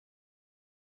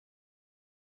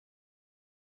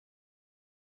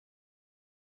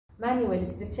Manual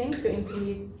stretching to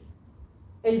increase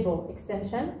elbow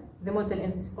extension. The model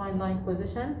in the spine line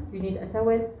position. You need a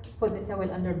towel. Put the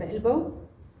towel under the elbow.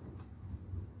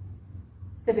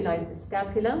 Stabilize the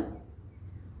scapula.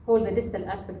 Hold the distal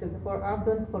aspect of the forearm.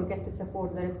 Don't forget to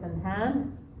support the wrist and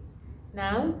hand.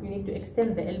 Now you need to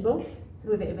extend the elbow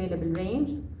through the available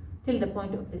range till the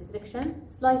point of restriction,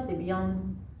 slightly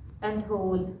beyond, and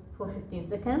hold for 15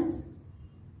 seconds.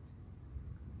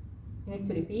 You need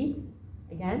to repeat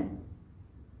again.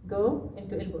 Go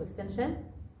into elbow extension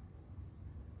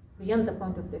beyond the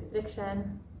point of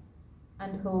restriction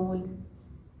and hold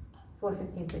for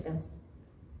 15 seconds.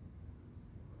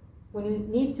 When you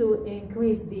need to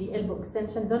increase the elbow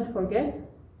extension, don't forget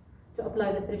to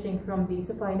apply the stretching from the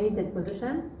supinated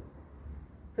position,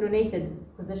 pronated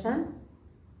position.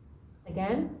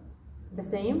 Again, the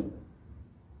same.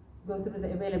 Go through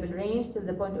the available range till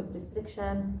the point of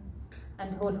restriction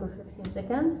and hold for 15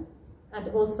 seconds. And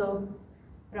also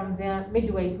from the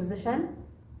midway position,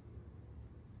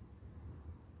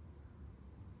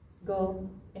 go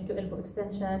into elbow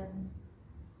extension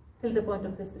till the point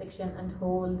of restriction and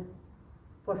hold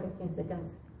for 15 seconds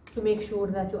to make sure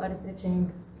that you are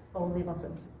stretching all the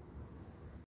muscles.